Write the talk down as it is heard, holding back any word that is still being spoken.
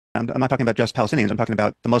I'm not talking about just Palestinians, I'm talking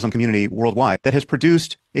about the Muslim community worldwide, that has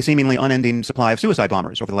produced a seemingly unending supply of suicide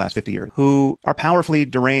bombers over the last 50 years, who are powerfully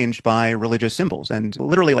deranged by religious symbols and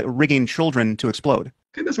literally like rigging children to explode.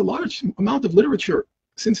 Okay, there's a large amount of literature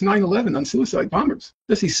since 9/11 on suicide bombers.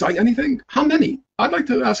 Does he cite anything? How many? I'd like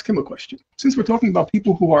to ask him a question. Since we're talking about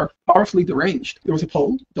people who are powerfully deranged, there was a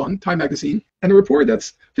poll done, Time magazine, and a report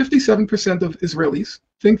that's 57% of Israelis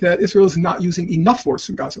think that Israel is not using enough force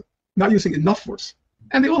in Gaza, not using enough force.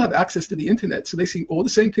 And they all have access to the internet, so they see all the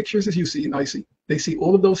same pictures as you see and I see. They see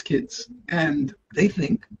all of those kids, and they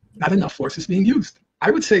think not enough force is being used.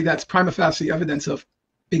 I would say that's prima facie evidence of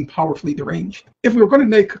being powerfully deranged. If we were going to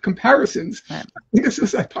make comparisons, I think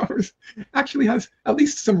suicide bombers actually has at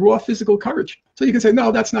least some raw physical courage. So you can say,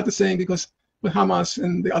 no, that's not the same, because with Hamas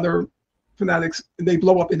and the other fanatics, they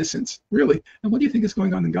blow up innocents. Really? And what do you think is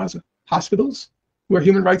going on in Gaza? Hospitals, where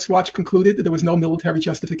Human Rights Watch concluded that there was no military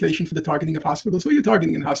justification for the targeting of hospitals. Who are you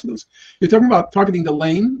targeting in hospitals? You're talking about targeting the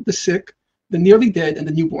lame, the sick, the nearly dead, and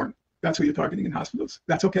the newborn. That's what you're targeting in hospitals.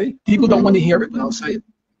 That's okay. People don't want to hear it, but I'll say it.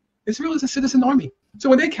 Israel is a citizen army. So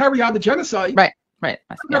when they carry out the genocide, right, I'm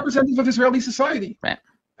representative of Israeli society. Right.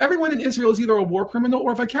 Everyone in Israel is either a war criminal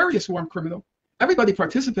or a vicarious war criminal. Everybody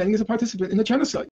participating is a participant in the genocide.